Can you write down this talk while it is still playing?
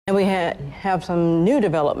have some new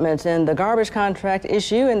developments in the garbage contract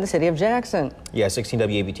issue in the city of Jackson. Yeah, 16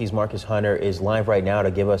 WABT's Marcus Hunter is live right now to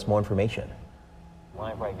give us more information.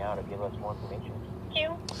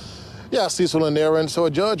 Yeah, Cecil and Aaron. So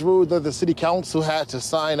a judge ruled that the city council had to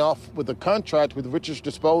sign off with a contract with Richards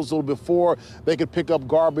Disposal before they could pick up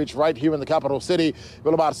garbage right here in the capital city.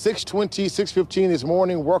 Well, about 6:20, 6:15 this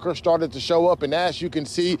morning, workers started to show up. And as you can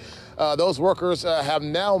see, those workers have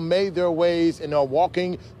now made their ways and are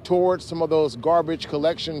walking towards some of those garbage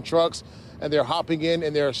collection trucks. And they're hopping in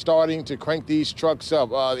and they're starting to crank these trucks up.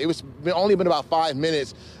 It's only been about 5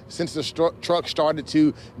 minutes since the truck started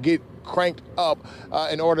to get cranked up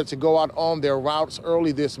in order to go out on their routes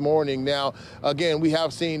early this morning. Now, again, we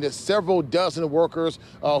have seen several dozen workers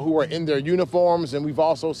who are in their uniforms, and we've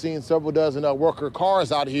also seen several dozen worker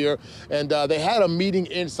cars out here. And they had a meeting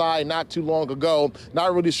inside not too long ago.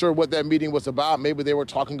 Not really sure what that meeting was about. Maybe they were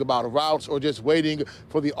talking about routes or just waiting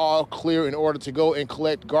for the all clear in order to go and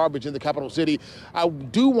collect garbage in the capital city. I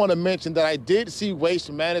do want to mention that I did see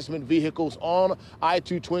waste management vehicles on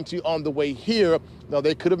I-220 on the way here. Now,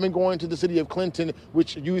 they could have been going to the city of Clinton,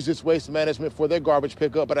 which uses waste management for their garbage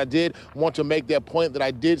pickup, but I did want to make that point that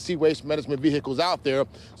I did see waste management vehicles out there.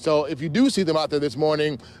 So if you do see them out there this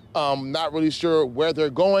morning, not really sure where they're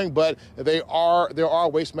going, but there are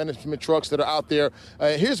waste management trucks that are out there.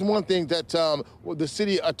 Here's one thing that the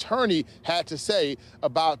city attorney had to say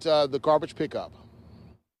about the garbage pickup.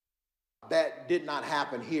 That did not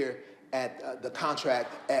happen here at the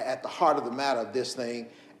contract, at the heart of the matter of this thing.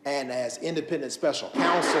 And as independent special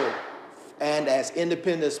counsel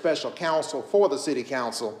for the city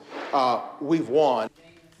council, we've won.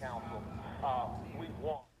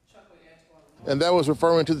 And that was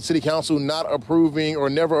referring to the city council not approving or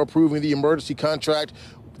never approving the emergency contract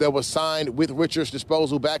that was signed with Richards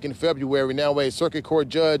Disposal back in February. Now, a circuit court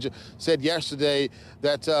judge said yesterday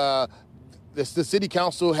that the city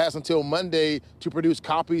council has until Monday to produce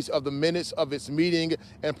copies of the minutes of its meeting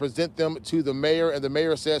and present them to the mayor. And the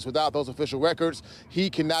mayor says without those official records, he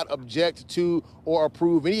cannot object to or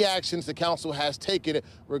approve any actions the council has taken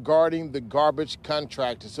regarding the garbage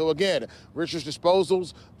contract. So again, Richards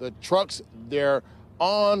Disposals, the trucks, they've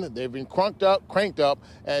been cranked up,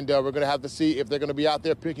 and we're going to have to see if they're going to be out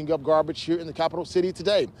there picking up garbage here in the capital city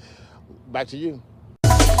today. Back to you.